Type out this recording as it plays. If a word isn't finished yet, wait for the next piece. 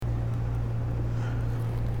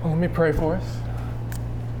me pray for us.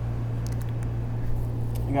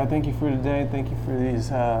 God, thank you for today. Thank you for these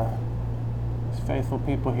faithful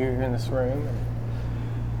people here in this room.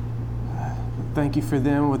 Thank you for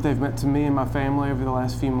them, what they've meant to me and my family over the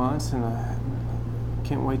last few months, and I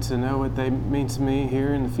can't wait to know what they mean to me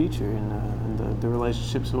here in the future and the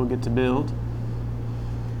relationships we'll get to build.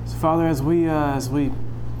 So, Father, as we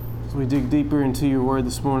dig deeper into your word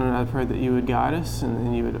this morning, I pray that you would guide us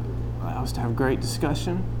and you would allow us to have great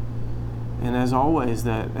discussion. And as always,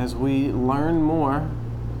 that as we learn more,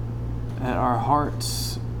 that our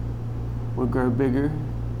hearts would grow bigger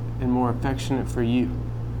and more affectionate for you.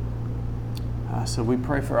 So we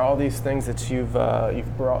pray for all these things that you've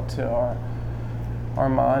brought to our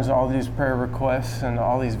minds, all these prayer requests and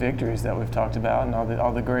all these victories that we've talked about, and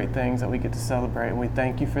all the great things that we get to celebrate. And we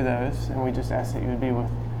thank you for those, and we just ask that you would be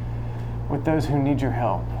with those who need your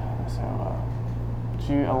help. So would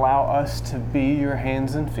you allow us to be your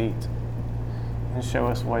hands and feet and show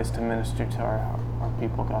us ways to minister to our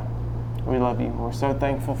people, God. We love you. We're so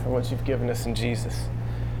thankful for what you've given us in Jesus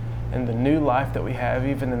and the new life that we have,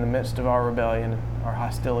 even in the midst of our rebellion, our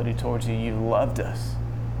hostility towards you. You loved us.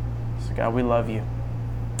 So God, we love you.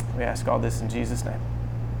 We ask all this in Jesus' name.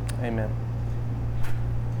 Amen.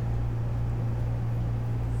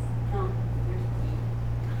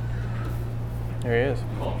 There he is. You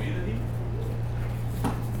call me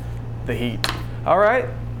The heat. All right.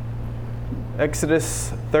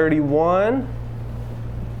 Exodus 31.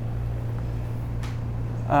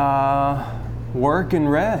 Work and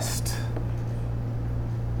rest.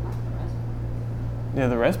 Yeah,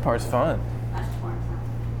 the rest part's fun.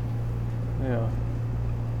 Yeah.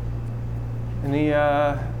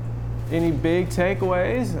 Any big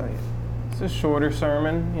takeaways? It's a shorter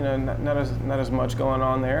sermon, not as much going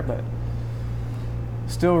on there, but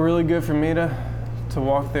still really good for me to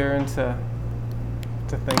walk there and to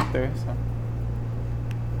think through. So.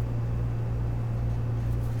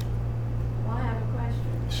 Well, I have a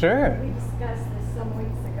question. Sure. We discussed this some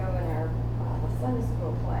weeks ago in our Sunday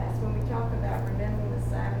school class when we talk about remembering the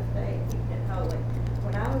Sabbath day, keeping it holy.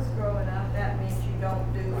 When I was growing up, that means you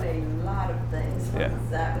don't do a lot of things on the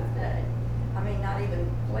Sabbath day. I mean, not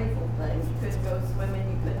even playful things. You couldn't go swimming,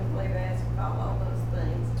 you couldn't play basketball, all those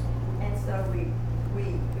things. And so we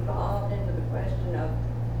evolved into the question of,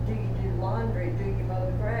 do you do laundry, do you mow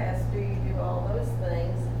the grass, do you do all those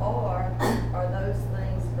things, or are those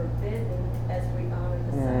things forbidden as we honor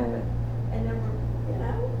the Sabbath? And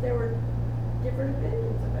there were different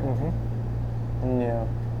opinions about it. Yeah.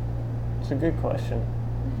 It's a good question.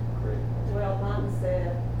 Well, Mom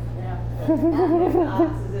said, if the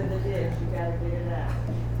ox is in the ditch, you gotta get it out.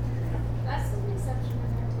 That's an exception in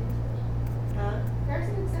there too. Huh? There's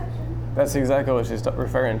an exception. That's exactly what she's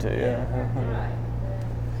referring to, yeah. Right.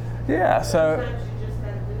 Yeah, so... Sometimes you just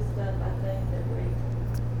gotta do stuff, I think, that we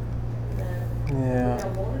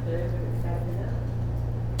don't want to do, but it's gotta be done.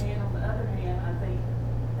 And on the other hand, I think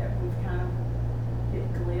that we kind of get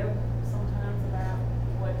glib sometimes about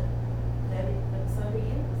what Sunday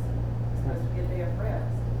is. It's supposed to be a day of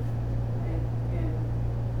rest. And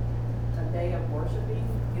a day of worshiping,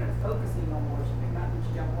 focusing on worshiping. Not that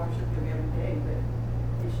you don't worship him every day, but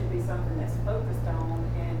it should be something that's focused on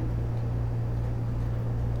and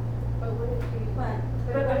But would it be, But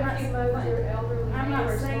but I'm what not- if you mowed but your elderly I'm not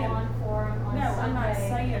neighbor's saying- lawn for them on No, Sunday? I'm not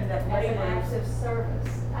saying that as an laborers- act of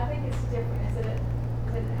service. I think it's different. Is it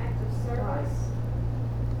an act of service?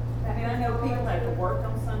 I mean, I know people have to work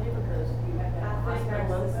on Sunday because you have to have I think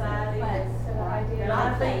hospital our open. society But is the idea And of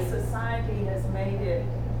I think things. society has made it,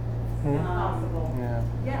 Impossible. Yeah.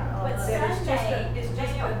 But that it's just Sunday a- is it's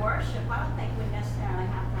just day of a- worship. I don't think we necessarily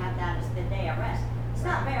have to have that as the day of rest. It's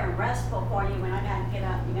not very restful for you when I gotta get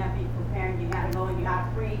up, you gotta be prepared, you gotta go, you gotta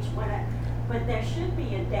preach, whatever. But there should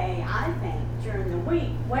be a day, I think, during the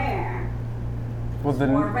week where Well, it's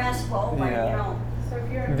more restful, where yeah. you don't. So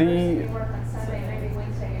if you're in The- person, you work on Sunday, maybe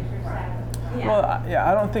Wednesday is your Sabbath. Yeah. Well,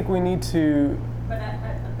 I don't think we need to but I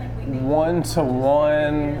think we need.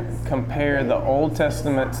 one-to-one compare the Old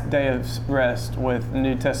Testament day of rest with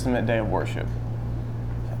New Testament day of worship.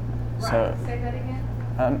 So Say that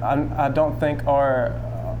again? I don't think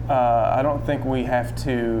I don't think we have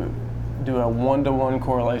to do a one-to-one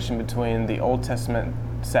correlation between the Old Testament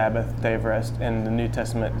Sabbath day of rest and the New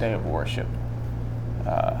Testament day of worship.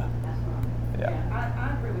 That's what Yeah.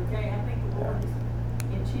 I agree with Jay. I think the Lord has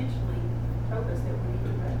intentionally told us that we need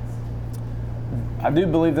to rest. I do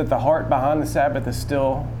believe that the heart behind the Sabbath is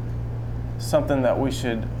still something that we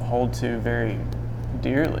should hold to very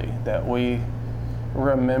dearly, that we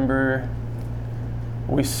remember,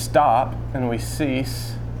 we stop and we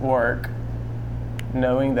cease work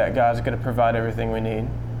knowing that God's going to provide everything we need.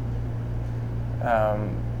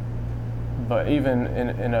 But even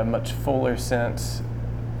in a much fuller sense,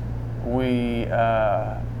 we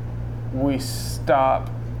stop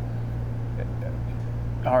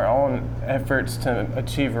our own efforts to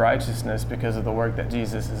achieve righteousness because of the work that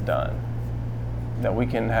Jesus has done. That we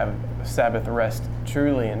can have Sabbath rest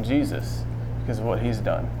truly in Jesus because of what He's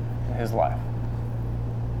done in His life.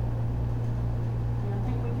 And I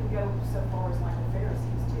think we can go so far as like the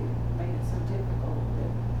Pharisees too, made it so difficult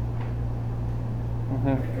that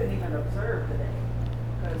Mm-hmm. we couldn't even observe today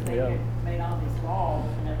because they Yeah. had made all these laws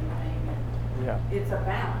and everything. And Yeah. it's a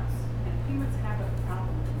balance, and humans have a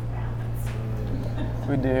problem with balance.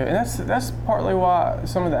 We do, and that's partly why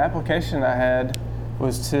some of the application I had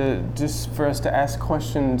was to just for us to ask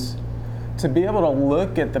questions, to be able to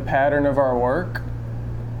look at the pattern of our work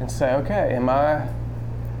and say, okay,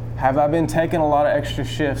 have I been taking a lot of extra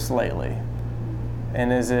shifts lately?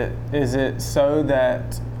 And is it so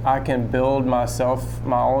that I can build myself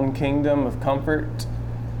my own kingdom of comfort,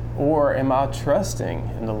 or am I trusting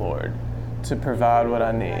in the Lord to provide what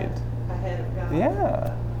I need? Ahead of God.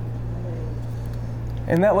 Yeah.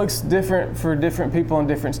 And that looks different for different people in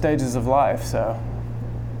different stages of life, so.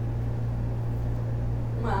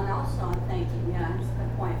 Well, and also I'm thinking, it's the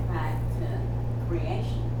point back to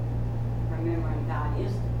creation. Remembering God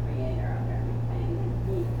is the creator of everything. And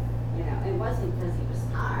He, it wasn't because He was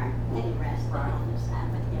tired and He rested on the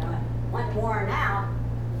Sabbath, it went worn out.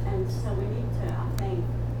 And so we need to,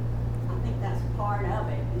 I think that's part of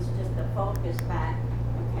it, is just to focus back,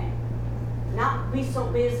 okay. Not be so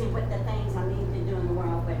busy with the things I need to do in the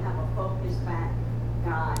world, but have a focus back.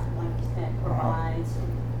 God, like you said, provides,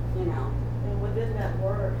 And within that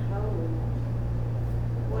word, holy,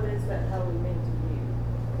 what does that holy mean to you?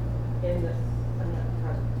 I'm not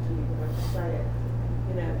trying to you, but I'm just saying,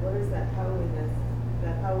 what is that holiness,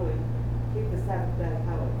 that holy, keep the Sabbath day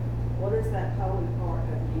holy? What is that holy part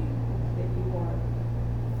of you that you want to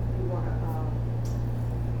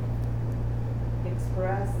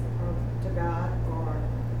express to God, or,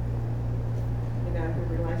 your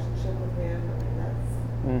relationship with Him? I mean, that's,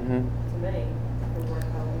 Mm-hmm. to me, the word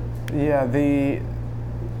holy. Yeah,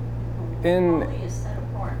 holy is set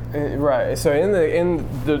apart. right. So in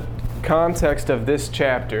the context of this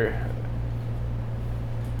chapter,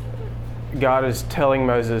 God is telling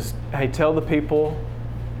Moses, "Hey, tell the people,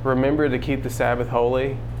 remember to keep the Sabbath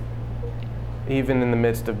holy, even in the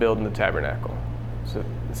midst of building the tabernacle." So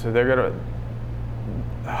they're gonna.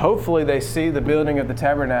 Hopefully, they see the building of the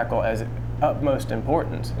tabernacle as utmost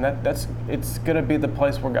importance, and it's gonna be the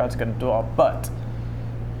place where God's gonna dwell. But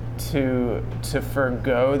to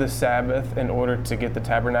forgo the Sabbath in order to get the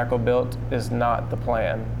tabernacle built is not the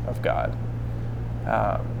plan of God.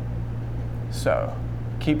 So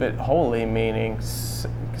keep it holy, meaning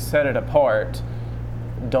set it apart.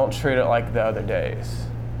 Don't treat it like the other days.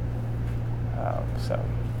 So.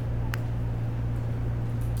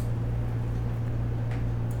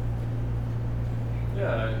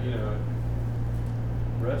 Yeah,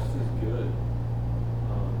 rest is good.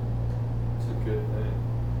 It's a good thing.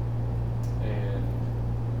 And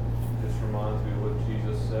it just reminds me of what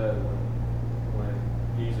Jesus said when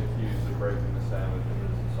He's accused of breaking the Sabbath in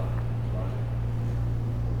His disciples, right?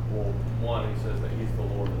 Well, one, He says that He's the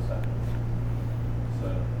Lord of the Sabbath. So,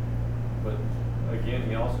 but again,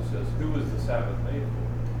 He also says, who was the Sabbath made for?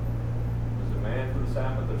 Was it man for the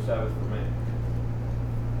Sabbath or Sabbath for man?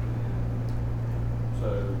 So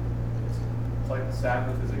it's like the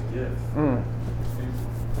Sabbath is a gift. Mm.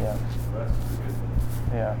 Yeah. The rest is a good thing.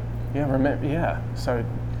 Yeah. Yeah. Remember. Yeah. So.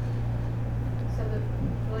 So the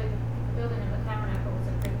building of the tabernacle was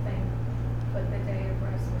a good thing, but the day of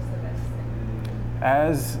rest was the best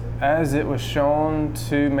thing. As it was shown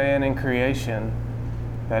to man in creation,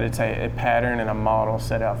 that it's a pattern and a model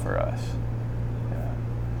set out for us. Yeah.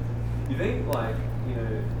 You think,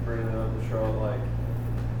 bringing up the Charlotte,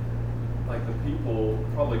 like the people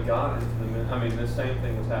probably got into this same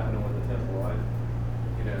thing was happening with the temple, right?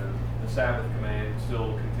 The Sabbath command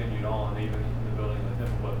still continued on even in the building of the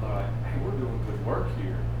temple, but they're like, hey, we're doing good work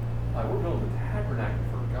here. Like, we're building the tabernacle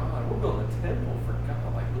for God. We're building a temple for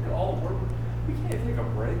God. Like, look at all the work. We can't take a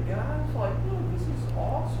break, guys. Like, look, this is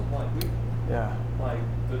awesome.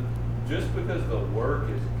 Just because the work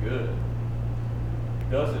is good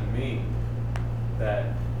doesn't mean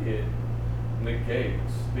that it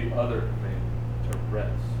negates the other command to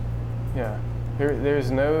rest. Yeah.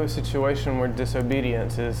 There's no situation where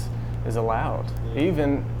disobedience is allowed,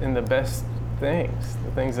 even in the best things,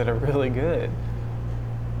 the things that are really good.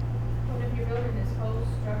 But if you're building this whole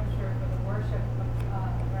structure for the worship of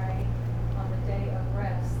God, right, on the day of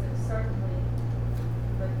rest, then certainly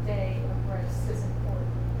the day of rest is important.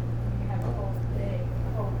 You have a whole,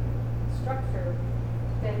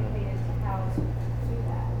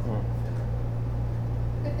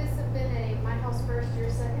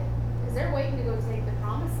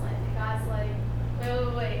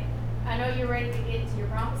 ready to get into your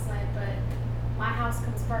promised land, but my house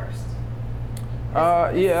comes first.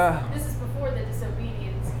 Yeah. This is before the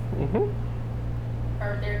disobedience, Mm-hmm.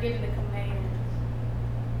 or they're given the command.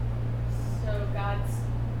 So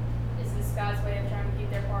is this God's way of trying to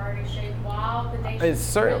keep their priorities straight while the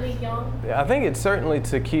nation's really young? I think it's certainly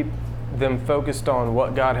to keep them focused on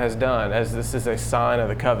what God has done, as this is a sign of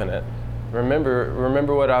the covenant.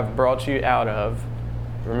 Remember what I've brought you out of.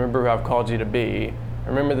 Remember who I've called you to be.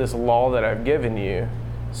 Remember this law that I've given you.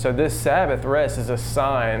 So this Sabbath rest is a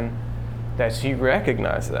sign that you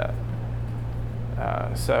recognize that.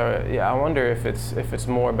 So yeah, I wonder if it's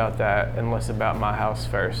more about that and less about my house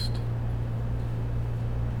first.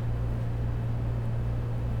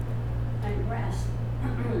 And rest, if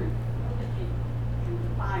you can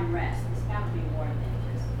define rest, it's got to be more than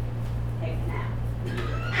just take a nap.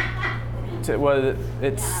 Well,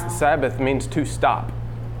 it's Yeah. Sabbath means to stop,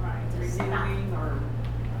 Right, renewing or, I don't know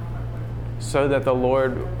so that the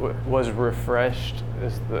Lord was refreshed.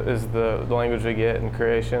 Is the language we get in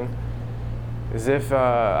creation. As if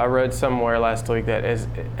I read somewhere last week that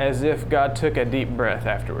as if God took a deep breath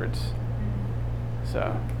afterwards.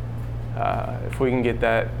 So if we can get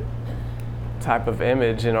that type of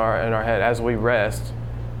image in our head as we rest,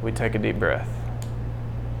 we take a deep breath.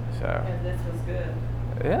 So And this was good.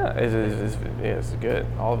 yeah, it's good.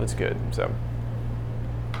 All of it's good. So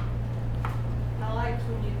I liked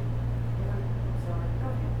when you, I'm sorry,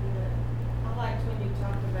 I liked when you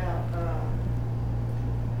talked about,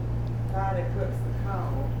 God equips the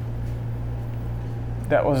call,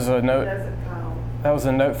 that was a note. doesn't call. That was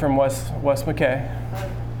a note from Wes McKay.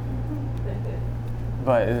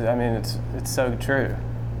 But I mean, it's so true.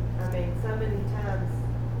 I mean, so many times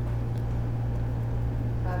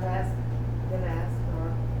I've been asked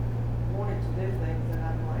or wanted to do things and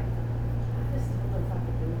I'm like, I just don't know if I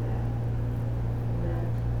could do that. You know?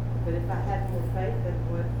 But if I had more faith in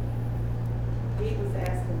what he was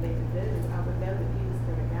asking me to do, I would know that he was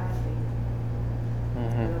going to guide me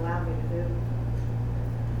and allow me to do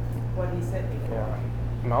what he sent me for. Yeah.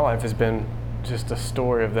 My life has been just a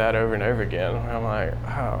story of that over and over again. I'm like,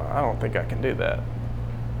 oh, I don't think I can do that.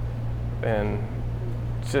 And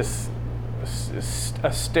just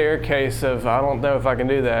a staircase of, I don't know if I can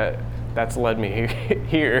do that, that's led me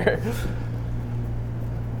here.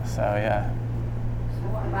 So, yeah. So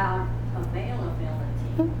what about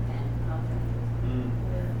availability and other?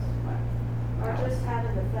 Or just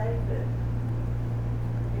having the faith that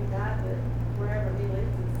in God, that wherever he leads us,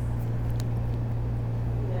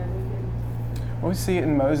 you know, we can. We see it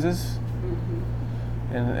in Moses, Mm-hmm.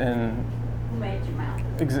 and Who made your mouth?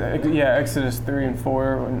 Exodus 3 and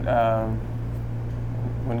 4,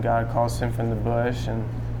 when God calls him from the bush, and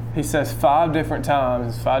he says 5 different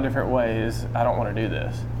times, 5 different ways, I don't want to do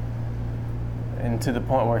this. And to the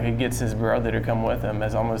point where he gets his brother to come with him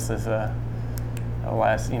as almost as a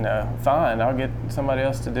last, fine, I'll get somebody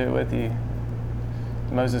else to do it with you.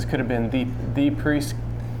 Moses could have been the priest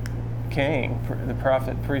king, the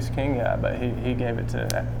prophet priest king guy, but he gave it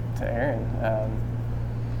to Aaron.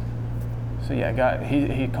 So yeah, God,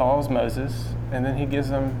 he calls Moses, and then he gives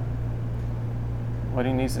him what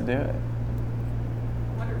he needs to do it. I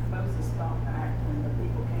wonder if Moses thought back when the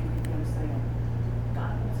people came to him saying,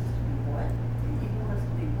 God wants us to be what? He wants us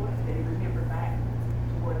to be what? Did he remember back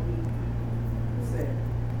to what he said?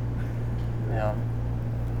 Yeah.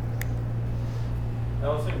 I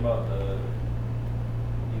was thinking about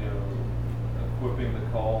equipping the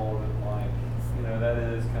called, and that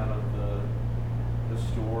is kind of the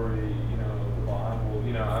story, of the Bible.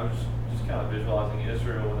 I was just kind of visualizing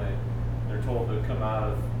Israel when they're told to come out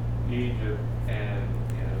of Egypt, and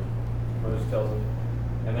Moses tells them,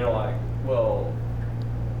 and they're like, well,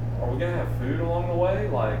 are we gonna have food along the way?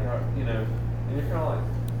 And you're kind of like,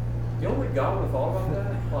 you don't think God would have thought about that?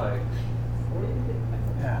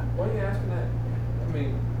 Why are you asking that? I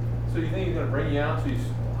mean, so you think he's going to bring you out so you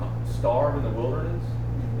starve in the wilderness?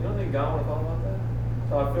 You don't think God would have thought about that?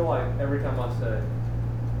 So I feel like every time I say,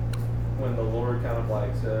 when the Lord kind of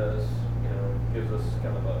says, gives us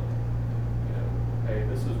kind of a, hey,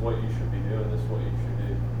 this is what you should be doing, this is what you should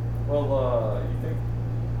do. Well, you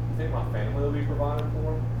think my family will be provided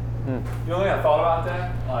for? You don't think I thought about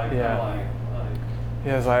that?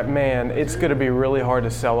 Yeah, it's like, man, it's going to be really hard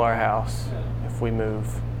to sell our house if we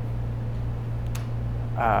move.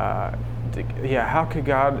 How could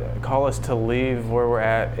God call us to leave where we're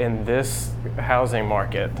at in this housing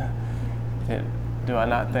market? Do I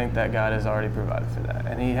not think that God has already provided for that?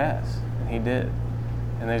 And he has, and he did.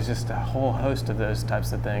 And there's just a whole host of those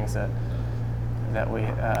types of things that we...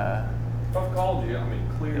 If I've called you,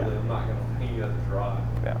 clearly I'm not going to hang you out to dry.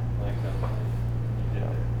 Yeah. You did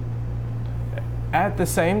it. at the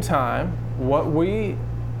same time, what we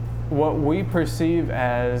perceive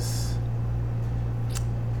as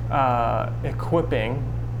equipping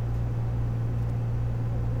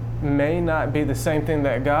may not be the same thing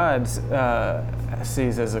that God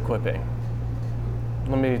sees as equipping.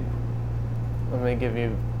 Let me give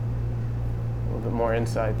you a little bit more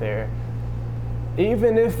insight there.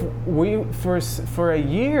 Even if we for a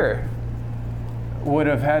year would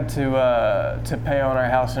have had to pay on our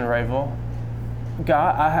house in Rayville,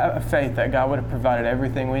 I have faith that God would have provided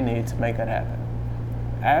everything we need to make that happen.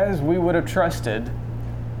 As we would have trusted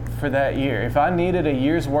for that year. If I needed a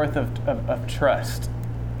year's worth of trust,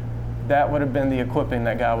 that would have been the equipping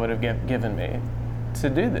that God would have given me to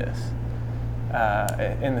do this.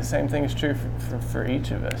 And the same thing is true for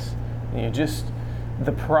each of us. Just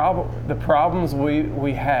the problems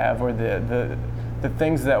we have, or the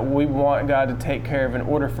things that we want God to take care of in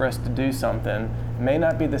order for us to do something, may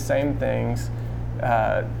not be the same things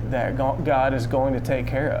that God is going to take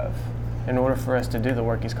care of in order for us to do the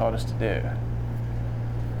work He's called us to do. And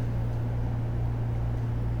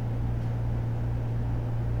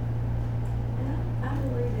I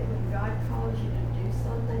believe that when God calls you to do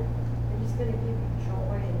something, that He's going to give you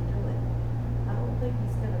joy in doing it. I don't think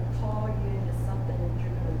He's going to call you into something that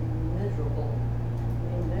you're going to be miserable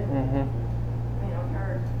in doing. Mm-hmm. I've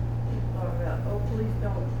heard people talk about, oh, please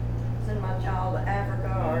don't send my child to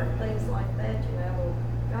Africa or things like that, Well,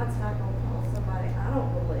 God's not going to call somebody, I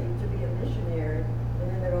don't believe, to be a missionary, and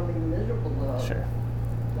then they're going to be miserable the Sure.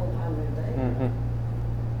 whole time they're there. Mm-hmm.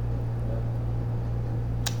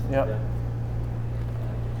 Yep. Yeah.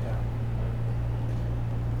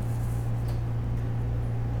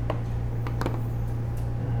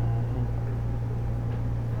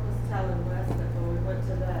 I was telling Wes that when we went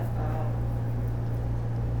to that,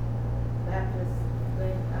 Baptist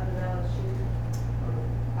thing out of LSU,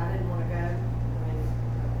 I didn't wanna go. I mean,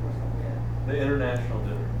 of course I did. The international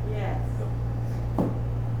dinner. Yes.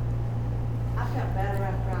 I felt better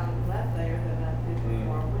after I left there than I did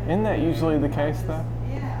before I went. Isn't that usually the case, though?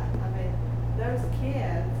 Yeah, I mean, those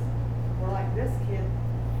kids were like this kid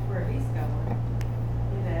where he's going,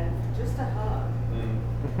 just a hug.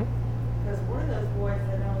 Mm-hmm. Because one of those boys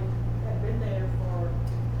had only had been there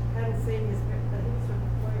hadn't seen his, but he was from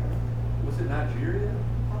where? Was it Nigeria?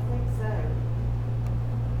 I think so.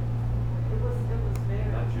 It was very,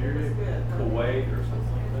 Nigeria? it was good. Kuwait or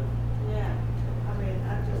something like that? Yeah, I mean,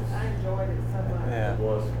 I enjoyed it so much. Yeah. It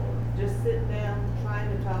was fun. Just sitting down, trying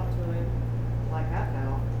to talk to him like I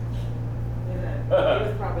felt. He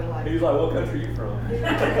was probably like. He was like, what country are you from?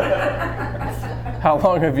 How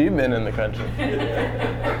long have you been in the country?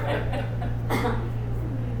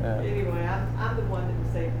 Anyway, I'm the one that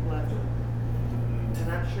received the blessing.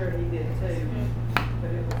 And I'm sure he did too,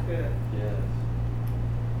 but it was good. Yes.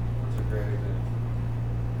 That's a great example.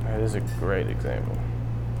 That is a great example.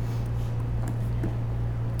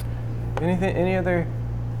 Any other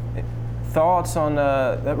thoughts on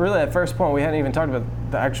that? Really, that first point, we hadn't even talked about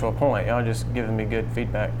the actual point. Y'all just giving me good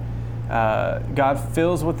feedback. God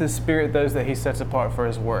fills with His Spirit those that He sets apart for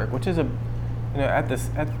His work, which is at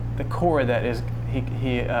the core of that is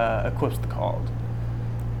He equips the called,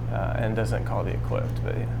 and doesn't call the equipped.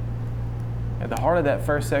 But at the heart of that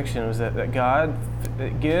first section was that God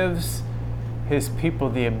gives His people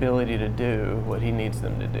the ability to do what He needs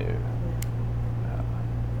them to do.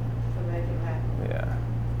 To make it happen. Yeah.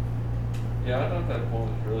 Yeah, I thought that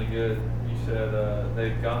point was really good. You said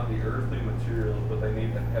they've got the earthly materials, but they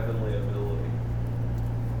need the heavenly ability.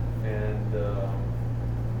 And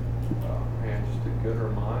man, just a good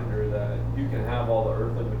reminder that you can have all the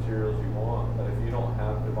earthly materials you want, but if you don't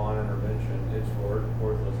have divine intervention, it's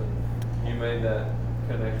worthless. And you made that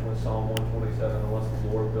connection with Psalm 127, unless the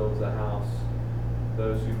Lord builds a house,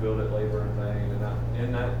 those who build it labor in vain.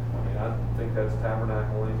 And I think that's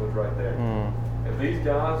tabernacle language right there. If these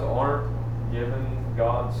guys aren't given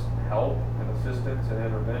God's help and assistance and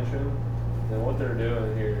intervention, then what they're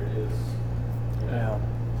doing here is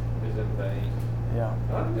in vain. Yeah.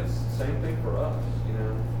 And I think that's the same thing for us,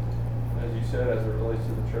 as you said, as it relates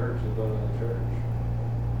to the church and building the church.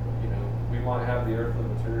 We might have the earthly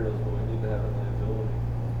materials, but we need the heavenly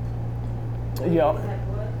ability. Yeah. Have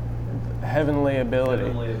what? Heavenly ability.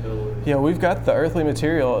 Heavenly ability. Yeah, we've got the earthly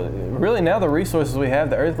material. Really, now the resources we have,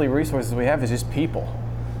 the earthly resources we have, is just people.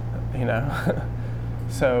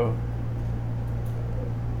 So,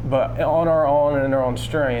 but on our own and our own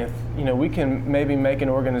strength, we can maybe make an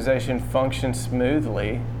organization function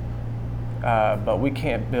smoothly, but we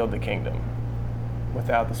can't build the kingdom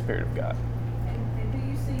without the Spirit of God. And do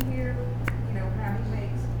you see here, how He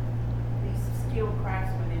makes these skilled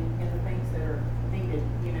craftsmen in the things that are needed,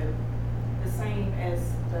 the same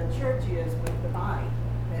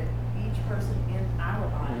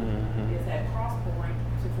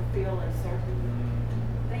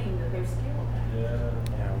thing that they're skilled at.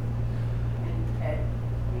 Yeah. And at,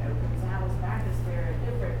 Gonzales Baptist, they're a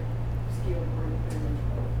different skilled group and.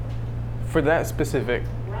 For that specific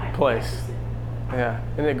Right. place. That's it. Yeah,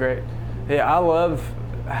 isn't it great? Yeah, I love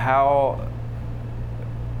how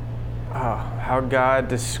God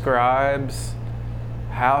describes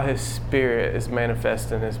how His Spirit is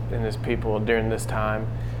manifest in His people during this time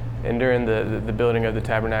and during the building of the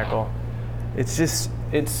tabernacle. It's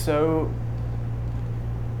so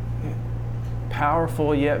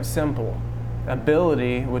powerful yet simple.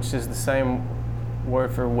 Ability, which is the same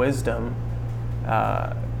word for wisdom,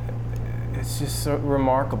 it's just so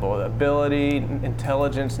remarkable. The ability,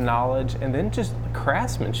 intelligence, knowledge, and then just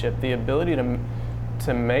craftsmanship, the ability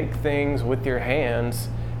to make things with your hands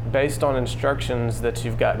based on instructions that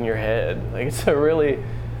you've got in your head. Like, it's a really,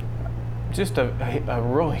 just a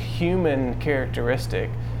real human characteristic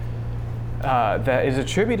that is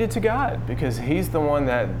attributed to God, because He's the one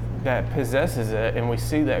that possesses it, and we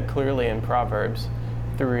see that clearly in Proverbs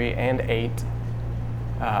 3 and 8.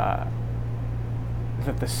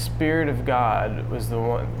 That the Spirit of God was the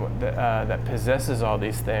one that possesses all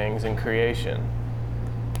these things in creation.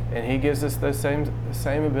 And He gives us those same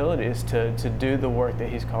abilities to do the work that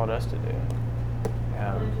He's called us to do.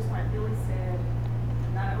 Well, and just like Billy said,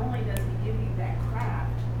 not only does He give you that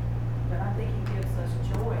craft, but I think He gives us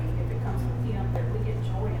joy. If it comes from Him, that we get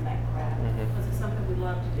joy in that craft, because it's something we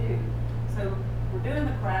love to do. So we're doing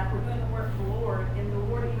the craft, we're doing the work for the Lord, and the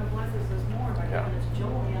Lord even blesses us more by giving us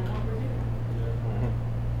joy in what we're doing.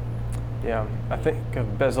 Yeah, I think of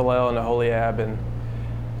Bezalel and Aholiab, and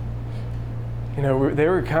they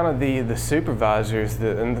were kind of the supervisors,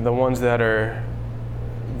 and the ones that are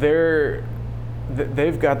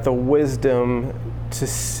they've got the wisdom to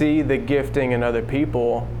see the gifting in other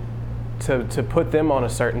people, to put them on a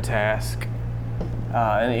certain task,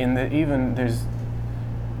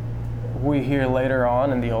 we hear later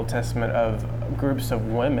on in the Old Testament of groups of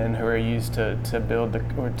women who are used to build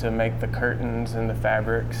or to make the curtains and the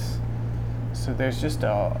fabrics. So there's just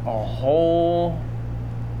a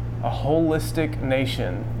holistic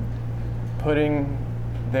nation putting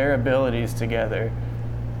their abilities together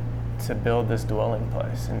to build this dwelling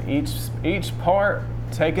place. And each part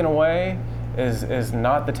taken away is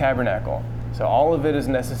not the tabernacle. So all of it is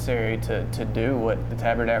necessary to do what the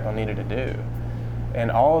tabernacle needed to do.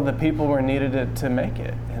 And all of the people were needed to make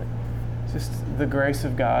it. And it's just the grace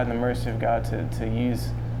of God and the mercy of God to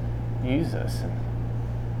use us and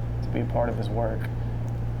to be a part of His work.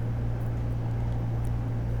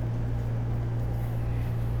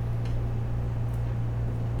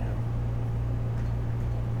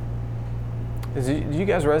 Do you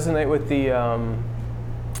guys resonate with the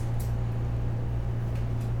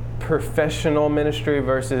professional ministry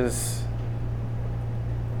versus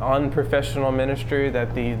unprofessional ministry?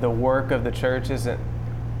 That the work of the church isn't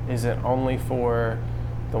only for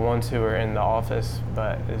the ones who are in the office,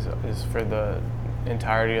 but is for the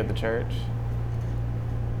entirety of the church?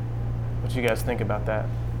 What do you guys think about that?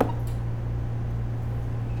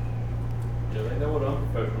 Yeah, they know what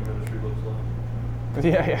unprofessional ministry looks like.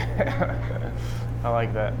 Yeah. I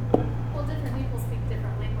like that. Well, different people speak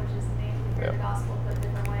different languages, and they hear the gospel put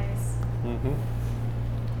different ways. Mm-hmm.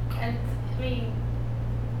 And I mean,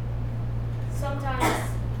 sometimes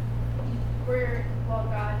we're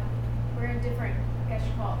in different, I guess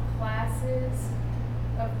you call it, classes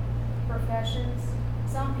of professions.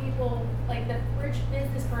 Some people, like the rich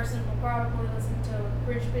business person, will probably listen to a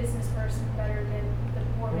rich business person better than the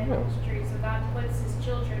poor man on the street. So God puts His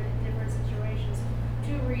children in different situations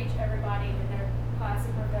to reach everybody in their class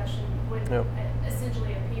of profession would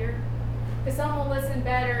essentially appear. Because some will listen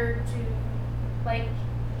better to, like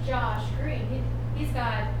Josh Green. He's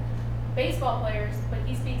got baseball players, but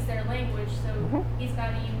he speaks their language, so he's got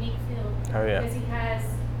a unique field. Oh, yeah. Because he has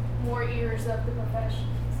more ears of the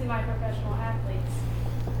semi-professional athletes.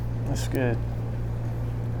 That's good.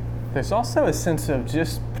 There's also a sense of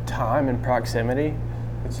just time and proximity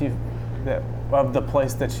of the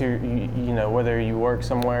place that you whether you work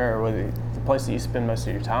somewhere or whether the place that you spend most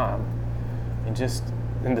of your time. And just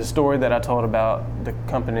in the story that I told about the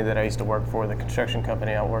company that I used to work for, the construction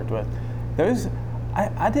company I worked with,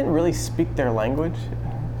 I didn't really speak their language.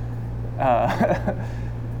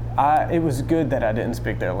 It was good that I didn't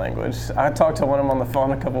speak their language. I talked to one of them on the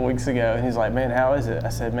phone a couple weeks ago, and he's like, "Man, how is it?" I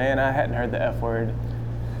said, "Man, I hadn't heard the F word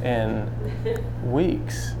in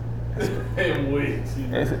weeks." In weeks.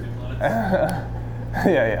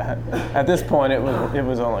 Yeah. At this point, it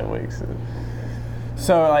was only weeks.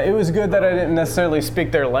 So it was good that I didn't necessarily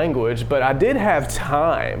speak their language, but I did have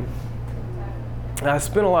time. I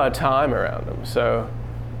spent a lot of time around them, so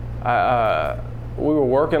we were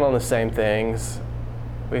working on the same things.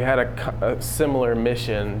 We had a similar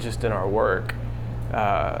mission just in our work.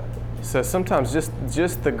 So sometimes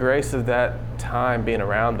just the grace of that time being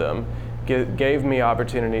around them gave me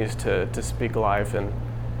opportunities to speak life and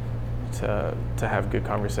to have good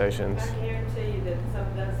conversations. I guarantee you that some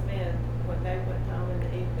of those men, when they went home in the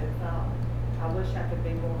evening, thought, I wish I could be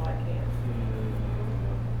more like him.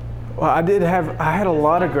 Well, I had a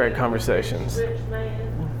lot of great conversations. Rich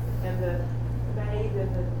man and the maid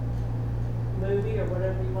in the movie or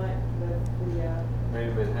whatever you want, Made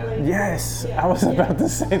in Manhattan. Yes, I was about to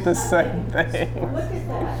say the same Look thing. at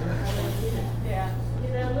that. I mean,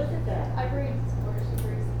 Yeah. look at that. I agree.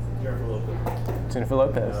 Jennifer Lopez. Jennifer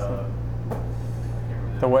Lopez.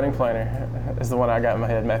 The Wedding Planner is the one I got in my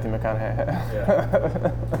head, Matthew McConaughey.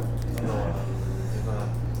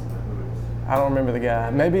 I don't remember the guy.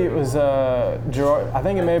 Maybe it was Gerard. I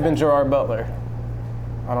think it may have been Gerard Butler.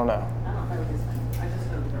 I don't know. I don't know his name. I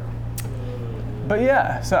just know the girl. But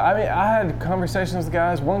yeah, so I mean, I had conversations with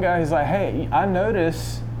guys. One guy, he's like, "Hey, I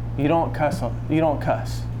notice you don't cuss. You don't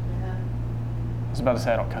cuss." I was about to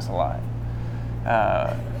say I don't cuss a lot.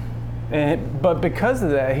 But because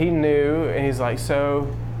of that, he knew, and he's like,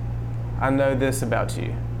 "So, I know this about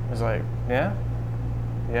you." I was like, "Yeah,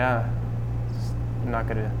 just not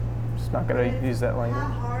gonna use that How language."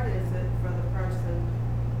 hard is it for the person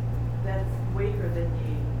that's weaker than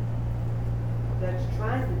you, that's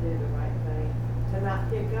trying to do the right thing, to not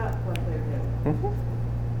pick up what they're doing? Mhm.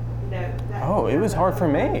 You know, that- Oh, it was hard for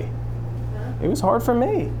me. Huh? It was hard for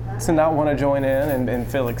me to not want to join in and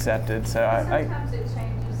feel accepted. So I Sometimes it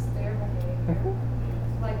changes their behavior.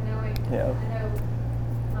 Like knowing, Yeah. I know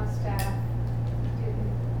my staff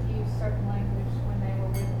didn't use certain language when they were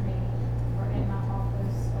with me or in my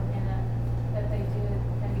office or that they did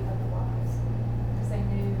maybe otherwise because they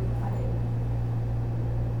knew I didn't.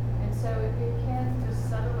 And so it can just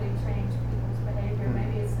subtly change people's behavior.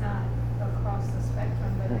 Maybe it's not across the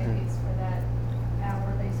spectrum, but maybe it's for that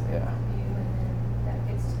hour they spend Yeah. with you, and then that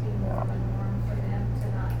gets to be more of a norm for them to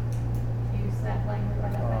not use that language or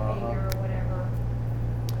that behavior or whatever.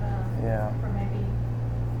 Yeah. Or maybe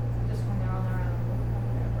just when they're on their own or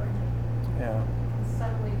whatever. yeah, And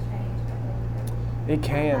subtly change behavior. it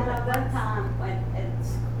can. At one time, when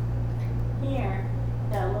it's here,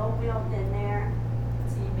 the low building there,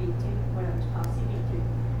 CB2, whatever it's called, CB2,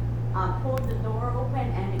 pulled the door open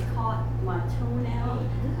and it caught my toenail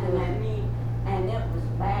and it was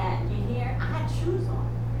bad. You hear? I had shoes on.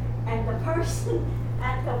 And the person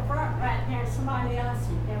at the front right there, somebody else,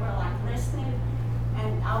 they were like listening,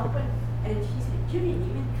 and I opened, and she said, "You didn't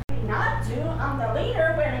even tell me not to. I'm the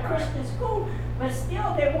leader. We're in a Christian school." But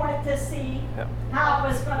still, they wanted to see Yep. how I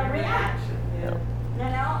was going to react. Yeah. Yep. You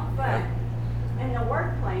know, but in the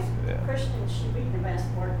workplace, Yeah. Christians should be the best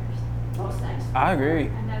workers. Most things. I agree.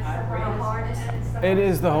 And that's I the agree. hardest. And it's It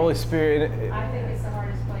is the Holy hardest Spirit. place. I think it's the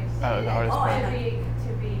hardest place. Oh, the hardest Oh, place. yeah.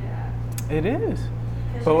 To be that. It is.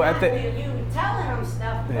 Because But you at have the to, you telling them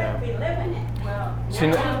stuff, you Yeah. have to be living it. Well, She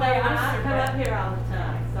that's kn- the way I come up here all the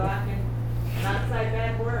time, so I can not say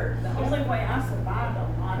bad words. The only way I survived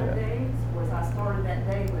a lot of Yeah. days was I started that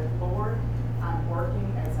day with, Lord, I'm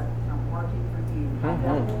working for you. I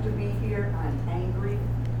don't want to be here, I'm angry.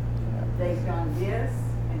 They've done this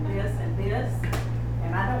and this and this,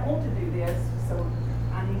 and I don't want to do this, so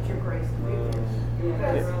I need your grace to do this.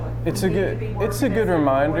 Because it's we a need to good be it's a working good as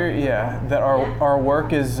reminder, working yeah, people. that our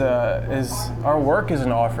work is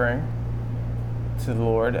an offering to the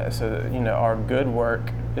Lord. So that, our good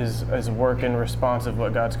work is work in response of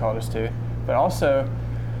what God's called us to, but also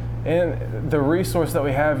in the resource that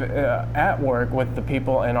we have at work with the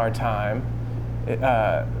people in our time.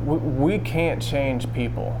 We can't change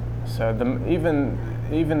people. So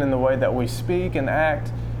even in the way that we speak and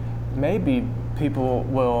act, maybe people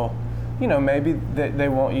will, maybe they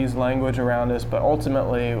won't use language around us, but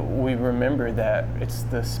ultimately we remember that it's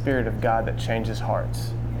the Spirit of God that changes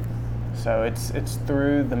hearts. So it's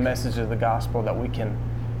through the message of the gospel that we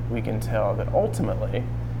can tell that ultimately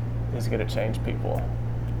is going to change people.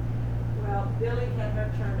 Well, Billy had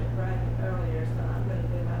her turn at bragging earlier, so I'm gonna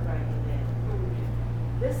do my bragging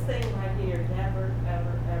now. This thing right here never,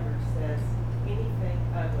 ever, ever says anything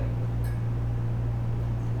ugly.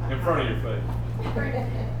 In front of your face.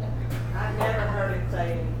 I never heard him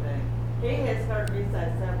say anything. He has heard me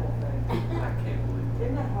say several things. I can't believe it.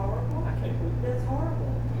 Isn't that horrible? I can't believe That's horrible.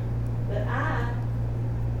 But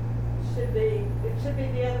it should be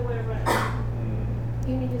the other way around. it.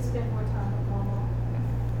 You need to spend more time with Mama.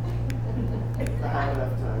 I have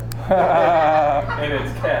enough time. And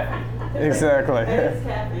it's Kathy. Exactly. And it's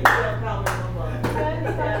Kathy, she'll call me Mama. Good,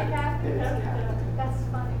 Kathy. It is Kathy. That's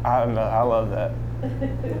funny. I love that.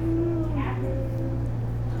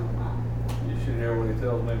 You should hear what he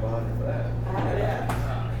tells me behind her back. Yeah,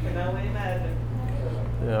 can only imagine.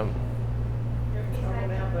 Yeah. Come on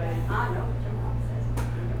now, buddy. I know what your mom says.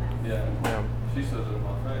 Yeah. Yeah. She says it in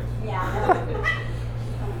my face. Yeah.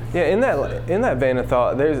 Yeah, in that vein of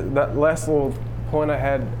thought, there's that last little point I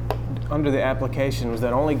had under the application was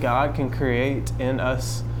that only God can create in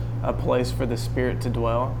us a place for the Spirit to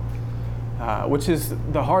dwell, which is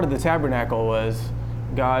the heart of the tabernacle was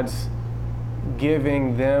God's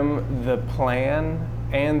giving them the plan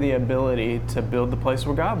and the ability to build the place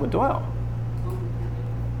where God would dwell.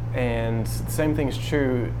 And the same thing is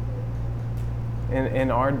true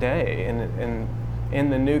in our day, and in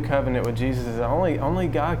the new covenant with Jesus, is only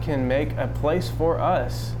God can make a place for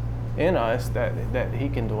us, in us, that He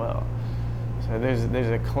can dwell. So there's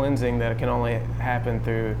a cleansing that can only happen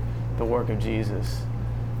through the work of Jesus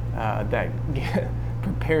that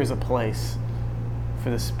prepares a place for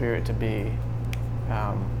the Spirit to be.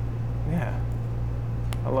 Yeah,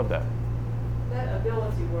 I love that. That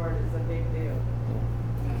ability word is a big deal.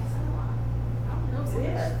 Yeah. I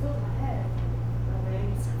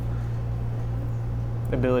mean,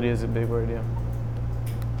 Ability is a big word,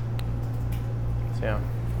 yeah.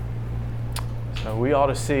 So we ought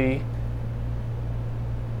to see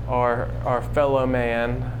our fellow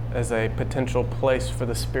man as a potential place for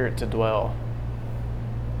the Spirit to dwell.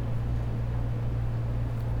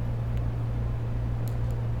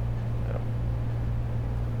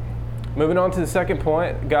 Moving on to the second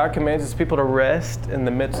point, God commands His people to rest in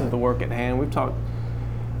the midst of the work at hand. We've talked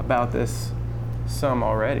about this some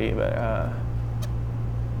already, but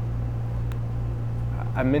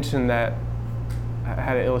I mentioned that I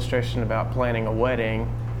had an illustration about planning a wedding,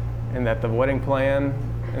 and that the wedding plan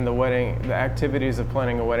and the activities of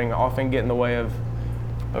planning a wedding often get in the way of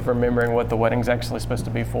remembering what the wedding's actually supposed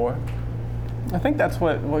to be for. I think that's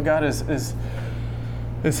what God is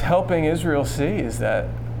helping Israel see, is that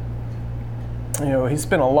He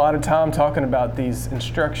spent a lot of time talking about these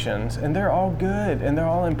instructions, and they're all good and they're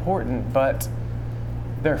all important, but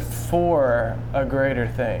they're for a greater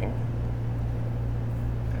thing.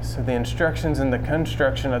 So the instructions and the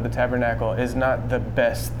construction of the tabernacle is not the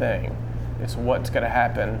best thing. It's what's going to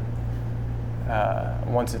happen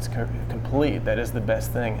once it's complete that is the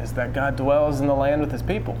best thing, is that God dwells in the land with His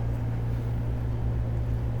people.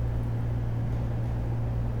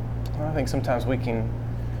 I think sometimes we can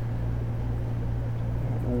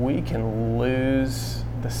lose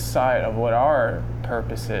the sight of what our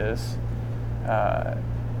purpose is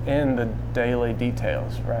in the daily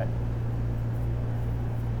details, right?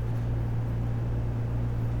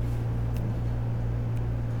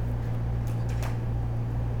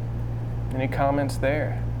 Any comments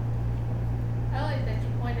there? I like that you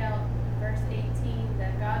point out in verse 18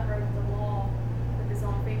 that God wrote the law with His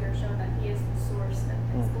own finger, showing that He is the source, that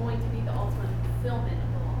it's going to be the ultimate fulfillment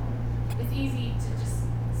of the law. It's easy to just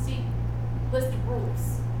see list of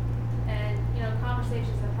rules, and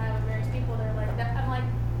conversations I've had with various people, they're like that. I'm like,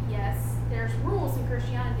 yes, there's rules in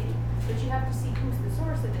Christianity, but you have to see who's the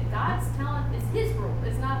source of it. God's telling it's His rule.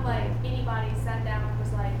 It's not like anybody sat down and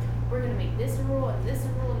was like, we're going to make this a rule and this a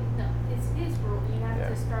rule. No, it's His rule. And you have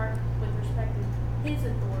to start with respect to His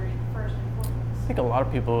authority first and foremost. I think a lot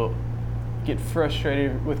of people get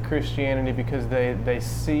frustrated with Christianity because they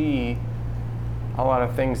see a lot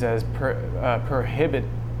of things as prohibiting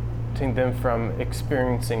them from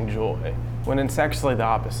experiencing joy, when it's actually the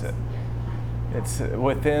opposite. It's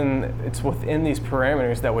within these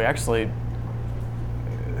parameters that we actually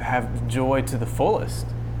have joy to the fullest,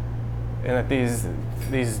 and that these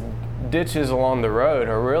ditches along the road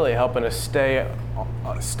are really helping us stay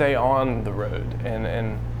on the road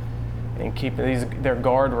and keeping they're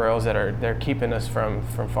guardrails that they're keeping us from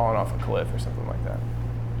falling off a cliff or something like that.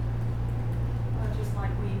 Just like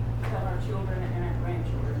we tell our children and our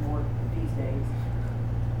grandchildren more these days,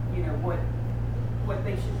 what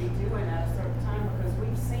they should be doing at a certain time, because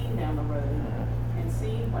we've seen down the road and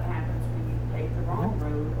seen what happens when you take the wrong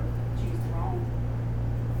road or choose the wrong,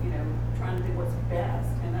 trying to do what's best,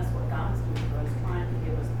 and that's what God's doing for us, trying to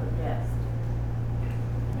give us the best.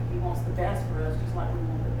 He wants the best for us, just like we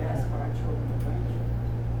want the best for our children and grandchildren.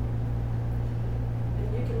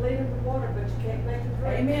 and you can lead them to water, but you can't make them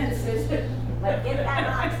drink. Amen, sister. But get that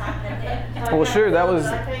ox out of there. Well, sure, that was,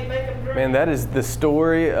 I can't make them drink. man, that is the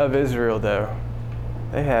story of Israel, though.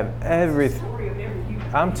 They have everything. Story of every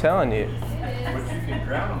human. I'm telling you. But you can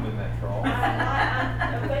drown them in that trough.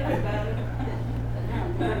 I'm thinking about it.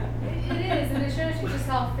 It is, and it shows you just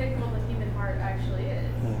how fickle the human heart actually is.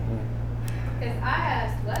 Because I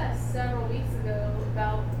asked Wes several weeks ago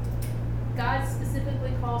about God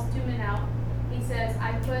specifically calls two men out, he says,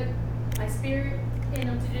 I put my spirit in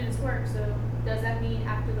them to do this work. So does that mean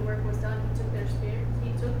after the work was done, he took their spirit?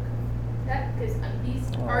 He took that? Because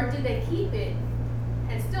or did they keep it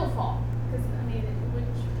and still fall? Because, I mean,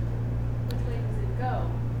 which way does it go?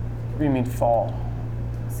 What do you mean fall?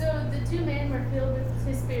 So the two men were filled with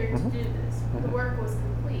his spirit to do this. The work was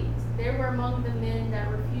complete. They were among the men that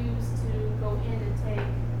refused to go in and take,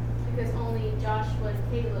 because only Joshua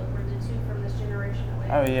and Caleb were the two from this generation away.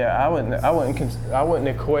 Oh yeah, I wouldn't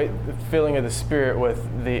equate the filling of the Spirit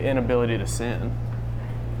with the inability to sin.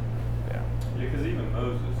 Yeah. Yeah, because even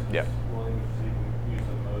Moses, Yeah. language is even used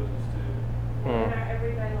of Moses too. Well, in our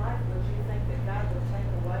everyday life, would you think that God would take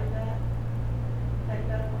away that? Take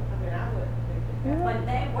that away? I mean, I wouldn't think that God. But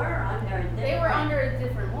they were under a different. They were under a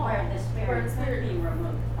different law. Where the where spirit could be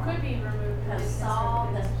removed from. could be removed. Because Saul,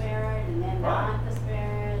 the spirit, and then Right. not the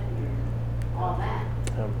spirit, and all that.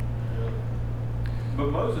 But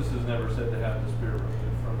Moses is never said to have the spirit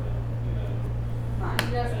removed from him, you know. Right.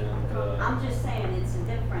 He doesn't And, come. I'm just saying it's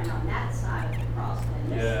different on that side of the cross than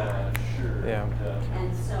this yeah, side. sure. Yeah.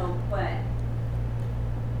 And so, but,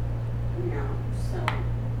 you know, so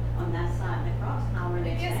on that side of the cross, how are I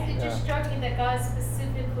they guess saying? it just struck me that God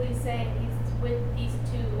specifically saying he's with these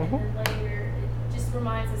two, and then later it just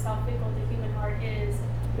reminds us how fickle the human heart is.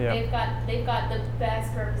 Yeah. They've got the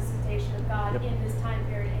best representation of God Yep. in this time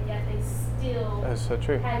period, and yet they still That's so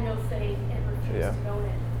true. had no faith and refused Yeah. to go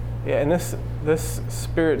in. Yeah, and this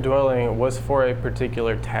Spirit dwelling was for a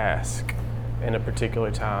particular task in a particular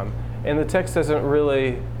time. And the text doesn't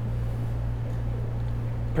really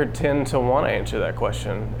pretend to want to answer that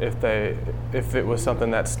question if it was something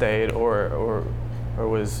that stayed or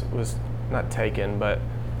was not taken. But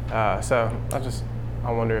so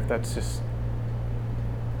I wonder if that's just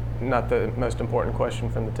not the most important question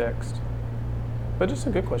from the text, but just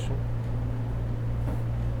a good question.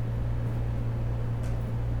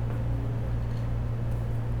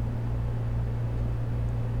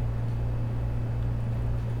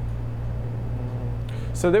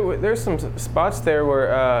 So there's some spots there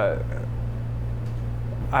where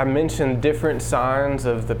I mentioned different signs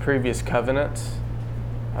of the previous covenants.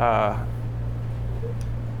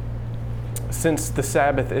 Since the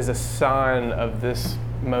Sabbath is a sign of this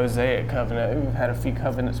Mosaic covenant, we've had a few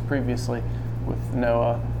covenants previously with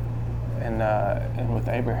Noah and with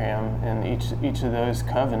Abraham, and each of those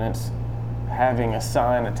covenants having a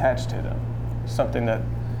sign attached to them, something that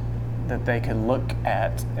they could look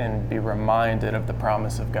at and be reminded of the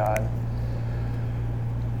promise of God.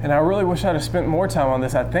 And I really wish I'd have spent more time on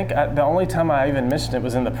this. I think the only time I even mentioned it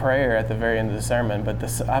was in the prayer at the very end of the sermon. But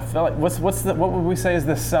I felt like what would we say is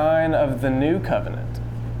the sign of the new covenant?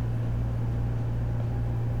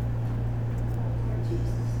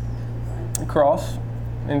 The cross.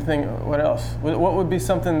 Anything? What else? What would be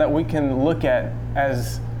something that we can look at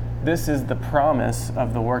as this is the promise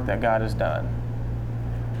of the work that God has done?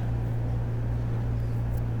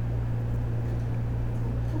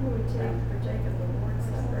 For Jacob, the Lord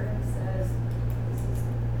Supper, he says, this is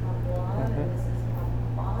my blood and this is my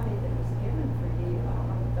body that was given for you. I don't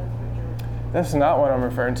know if that's what you're. That's not what I'm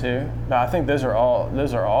referring to. But I think those are all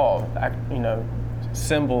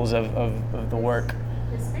symbols of the work.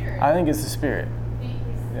 The Spirit. I think it's the Spirit. He's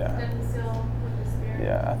Yeah. done the seal with the Spirit.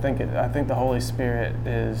 Yeah, I think the Holy Spirit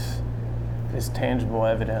is tangible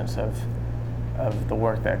evidence of the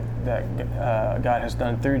work that God has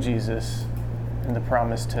done through Jesus and the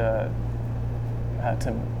promise to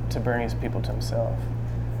bring His people to Himself.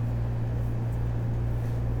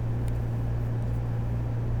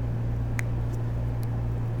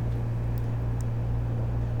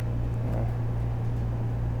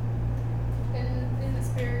 And is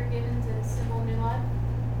the Spirit given to symbol new life?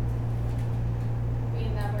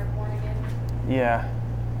 Being that we're born again. Yeah.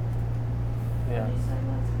 What Yeah. did you say,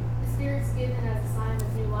 Leslie? The Spirit's given as a sign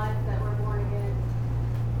of new life that we're born again.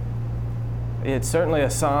 It's certainly a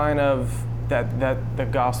sign of that the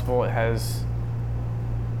gospel has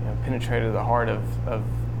penetrated the heart of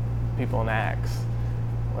people in Acts,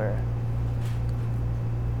 where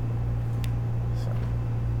so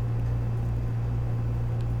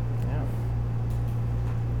yeah.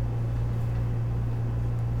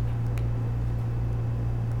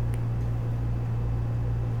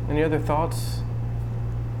 Any other thoughts?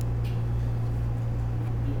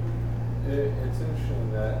 It's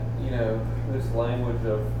interesting that, this language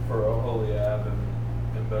for Oholiab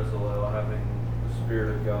and Bezalel having the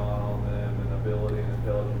Spirit of God on them and ability and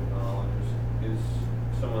intelligent knowledge is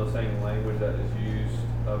some of the same language that is used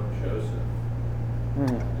of Joseph in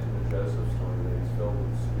the Joseph story, that he's filled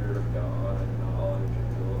with the Spirit of God and knowledge,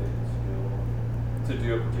 ability, and skill. It's to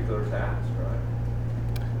do a particular task,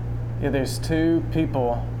 right? Yeah, there's two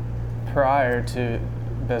people prior to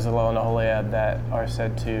Bezalel and Oholiab that are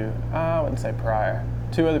said to, I wouldn't say prior,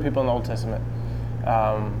 two other people in the Old Testament,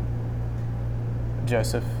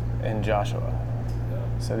 Joseph and Joshua.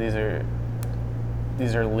 Yeah. So these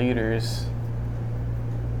are leaders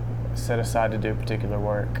set aside to do particular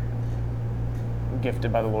work,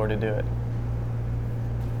 gifted by the Lord to do it.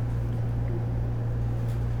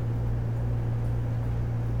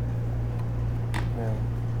 Yeah.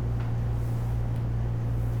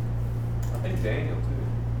 I think Daniel too.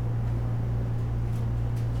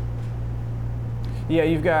 Yeah,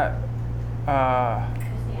 you've got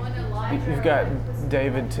When Elijah you've got was-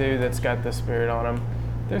 David too that's got the Spirit on him.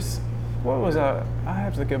 There's I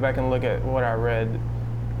have to go back and look at what I read.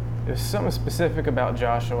 There's something specific about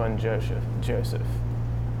Joshua and Joseph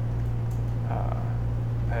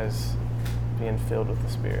as being filled with the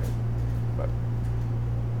Spirit. But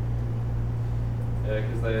Yeah,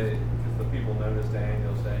 because the people notice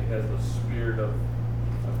Daniel saying he has the spirit of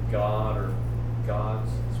God or God's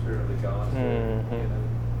spirit of the gods. Mhm. You know,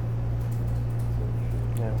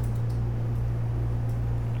 yeah,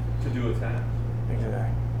 to do a task.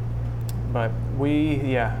 exactly. But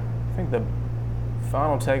I think the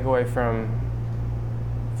final takeaway from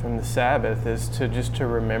the Sabbath is to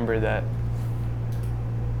remember that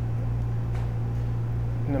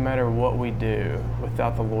no matter what we do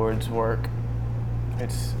without the Lord's work,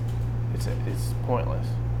 it's pointless.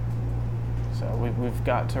 So we've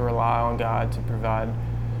got to rely on God to provide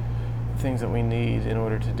the things that we need in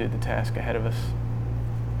order to do the task ahead of us.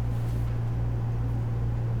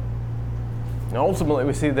 And ultimately,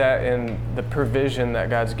 we see that in the provision that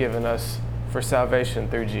God's given us for salvation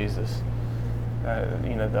through Jesus.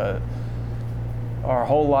 Our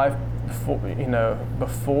whole life before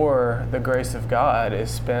the grace of God is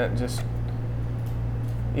spent just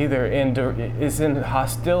either it's in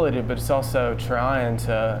hostility, but it's also trying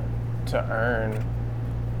to earn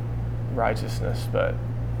righteousness. But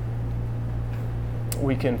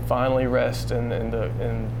we can finally rest in the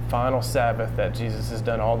final Sabbath that Jesus has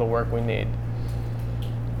done all the work we need.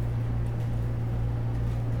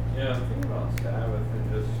 Yeah, I'm thinking about Sabbath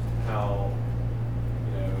and just how,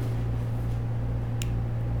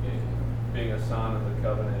 being a sign of the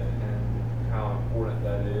covenant and how important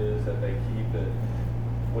that is that they keep it.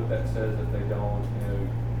 What that says that they don't,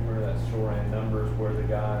 remember that story in Numbers where the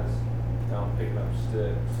guys found picking up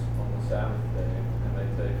sticks on the Sabbath day and they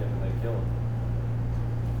take him and they kill him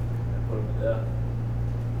and put him to death.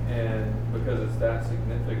 And because it's that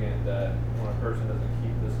significant that when a person doesn't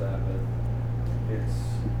keep the Sabbath, it's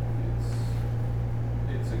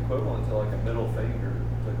equivalent to like a middle finger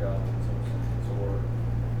to God in some sense, or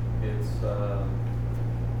it's I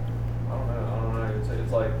don't know.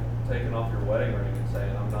 It's like taking off your wedding ring and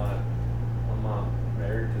saying I'm not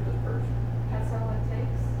married to this person. That's all it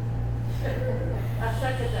takes. I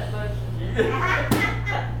second that motion.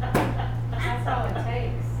 That's all it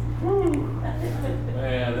takes.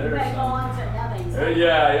 Man, You there's may go some. on to another example.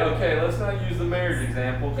 Yeah, okay. Let's not use the marriage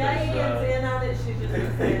example. 'Cause, Diane's in on it, she's just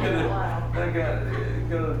gonna say it out loud.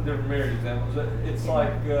 go to different marriage examples. It's like.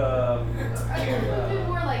 I think it would be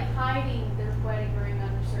more like hiding their wedding ring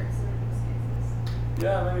under certain circumstances.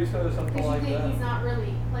 Yeah, maybe so, something Because you like think that. he's not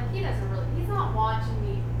really, he's not watching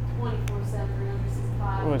me 24/7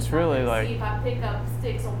 365. Well, it's He's not really gonna like- see if I pick up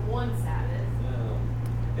sticks on one Sabbath.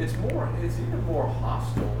 Yeah. It's even more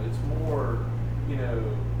hostile. It's more,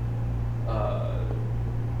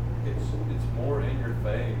 it's more in your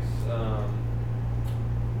face.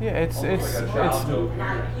 Yeah, it's Almost like a child to a Like,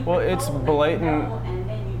 parent. you Well, can it's hold it, blatant- and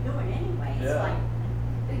then you do it anyway. It's Yeah. like,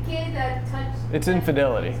 The kid that touched. It's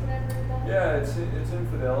infidelity. Whatever that- Yeah, it's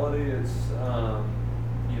infidelity. It's it's.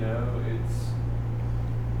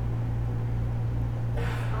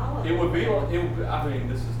 all of It would be. it. I mean,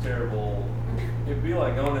 this is terrible. It'd be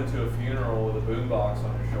like going into a funeral with a boombox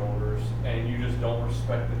on your shoulders, and you just don't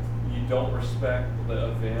respect it. You don't respect the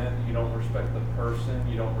event. You don't respect the person.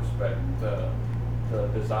 You don't respect the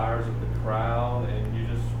desires of the crowd, and you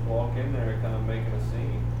just walk in there kind of making a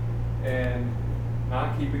scene, and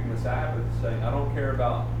not keeping the Sabbath, saying, I don't care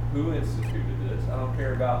about who instituted this. I don't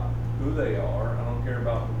care about who they are. I don't care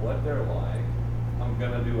about what they're like. I'm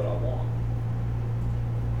gonna do what I want.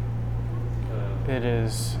 It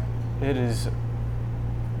is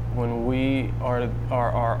when we are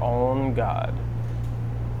our own God,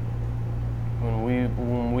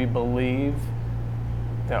 when we believe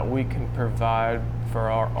that we can provide for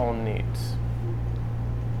our own needs.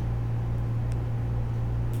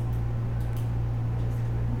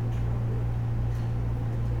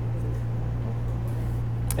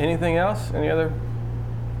 Anything else? Any other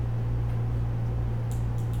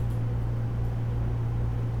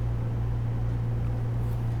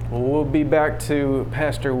Well, we'll be back to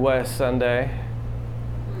Pastor West Sunday.